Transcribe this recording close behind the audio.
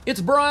It's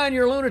Brian,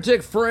 your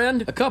lunatic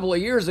friend. A couple of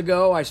years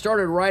ago, I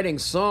started writing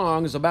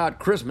songs about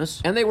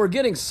Christmas, and they were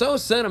getting so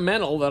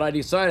sentimental that I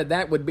decided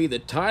that would be the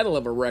title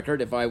of a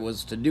record if I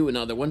was to do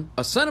another one.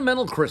 A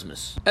Sentimental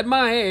Christmas. At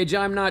my age,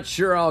 I'm not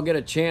sure I'll get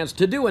a chance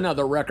to do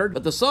another record,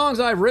 but the songs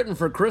I've written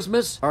for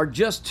Christmas are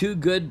just too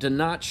good to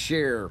not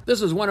share.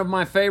 This is one of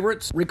my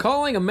favorites,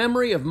 recalling a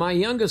memory of my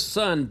youngest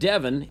son,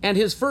 Devin, and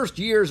his first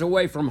years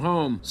away from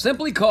home,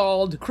 simply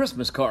called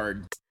Christmas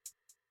Card.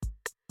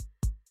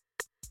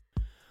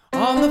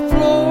 On the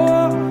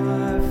floor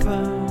I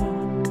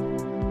found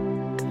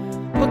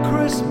a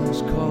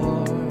Christmas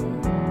card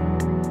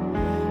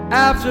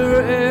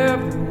after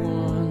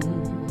everyone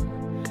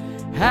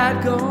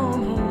had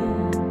gone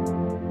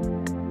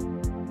home.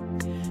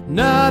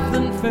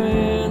 Nothing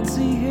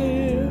fancy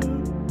here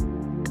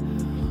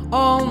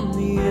on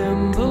the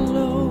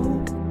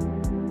envelope,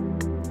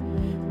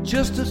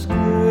 just a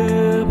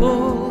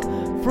scribble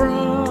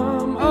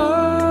from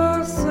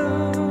a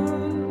son.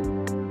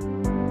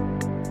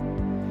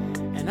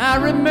 And I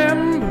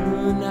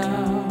remember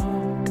now,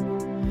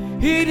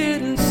 he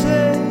didn't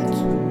say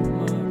too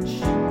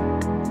much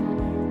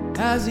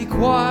as he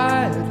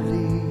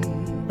quietly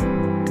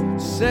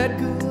said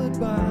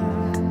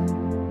goodbye.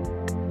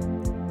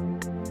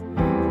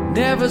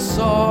 Never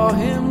saw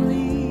him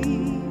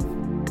leave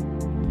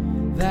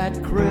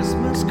that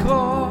Christmas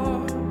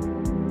card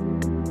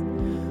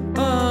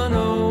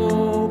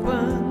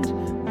unopened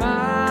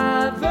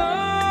by the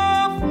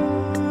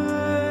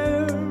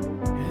fire.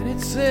 And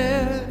it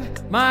said,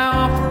 "My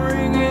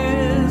offering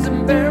is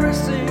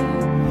embarrassing,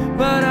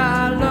 but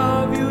I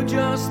love you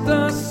just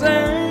the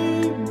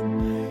same.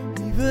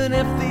 Even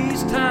if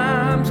these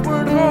times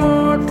weren't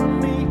hard for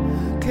me,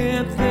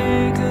 can't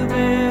think of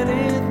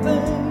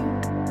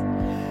anything.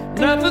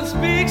 Nothing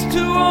speaks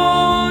to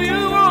all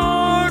you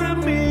are to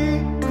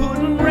me.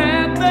 Couldn't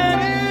wrap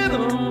that in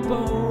a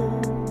bow.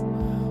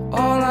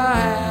 All I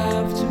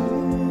have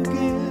to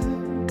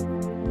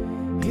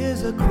give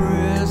is a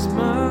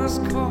Christmas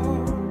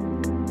card.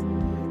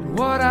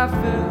 What I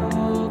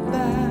felt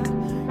that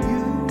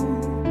you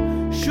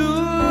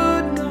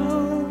should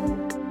know."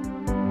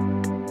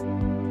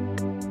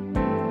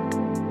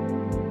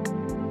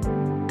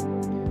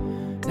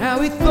 Now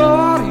he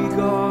thought he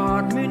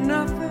got me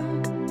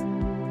nothing,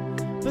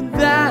 but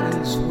that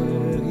is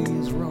where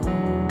he's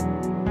wrong.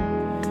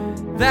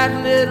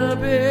 That little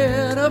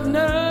bit of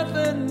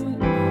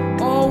nothing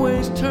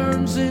always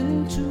turns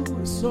into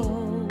a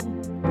song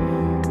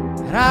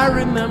that I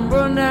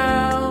remember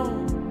now.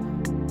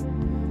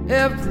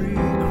 Every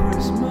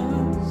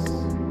Christmas,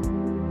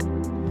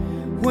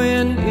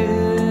 when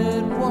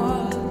it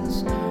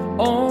was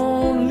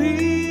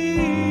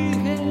only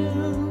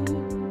him,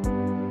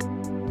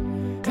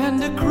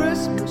 and a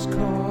Christmas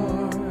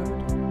card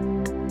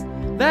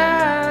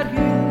that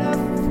he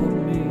left for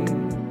me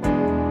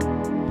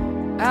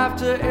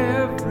after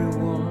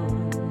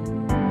everyone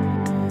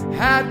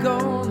had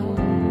gone home.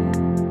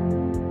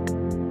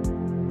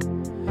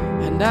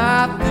 And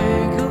I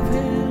think of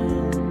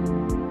him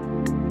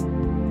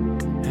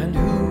and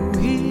who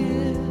he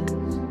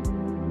is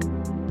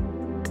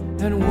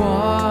and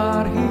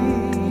what he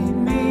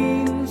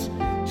means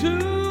to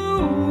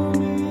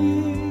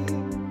me.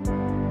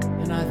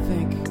 And I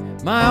think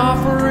my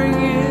offering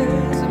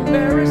is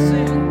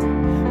embarrassing,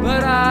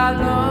 but I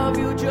love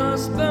you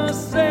just the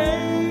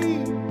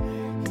same.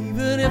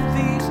 Even if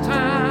these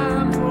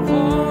times were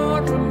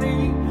hard for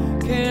me,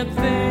 can't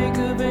think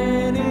of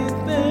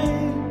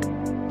anything.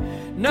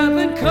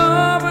 Nothing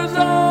covers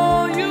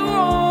all you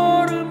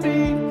are to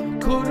me.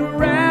 Couldn't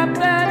wrap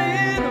that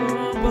in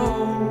a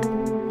bow.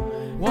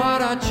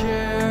 What I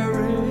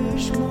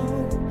cherish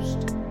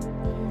most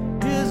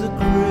is a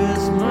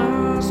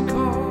Christmas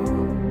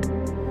card.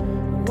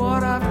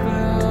 What I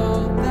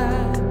felt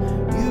that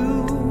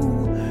you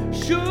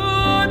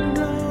should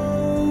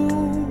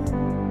know.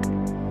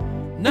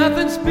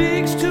 Nothing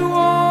speaks to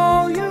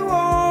all you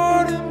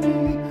are to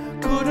me.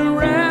 Couldn't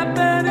wrap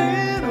that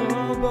in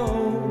a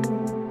bow.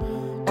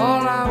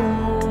 All I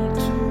want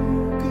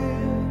to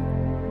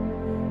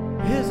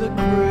give is a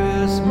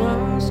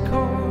Christmas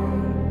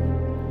card.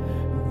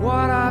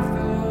 What I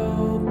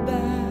felt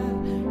that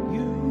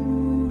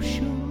you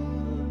should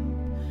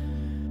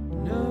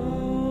know.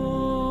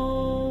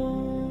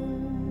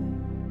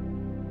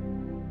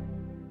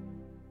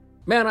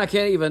 Man, I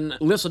can't even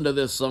listen to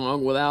this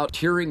song without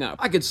tearing up.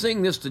 I could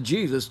sing this to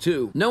Jesus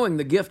too, knowing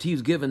the gift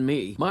he's given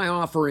me. My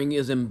offering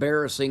is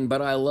embarrassing,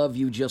 but I love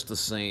you just the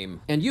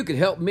same. And you could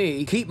help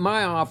me keep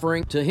my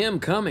offering to him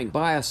coming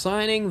by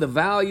assigning the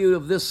value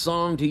of this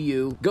song to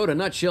you. Go to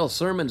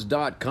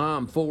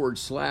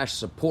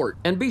nutshellsermons.com/support.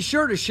 And be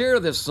sure to share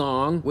this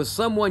song with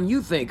someone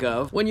you think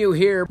of when you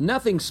hear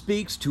 "Nothing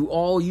speaks to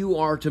all you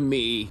are to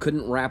me.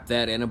 Couldn't wrap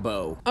that in a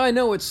bow." I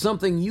know it's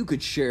something you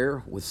could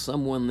share with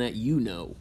someone that you know.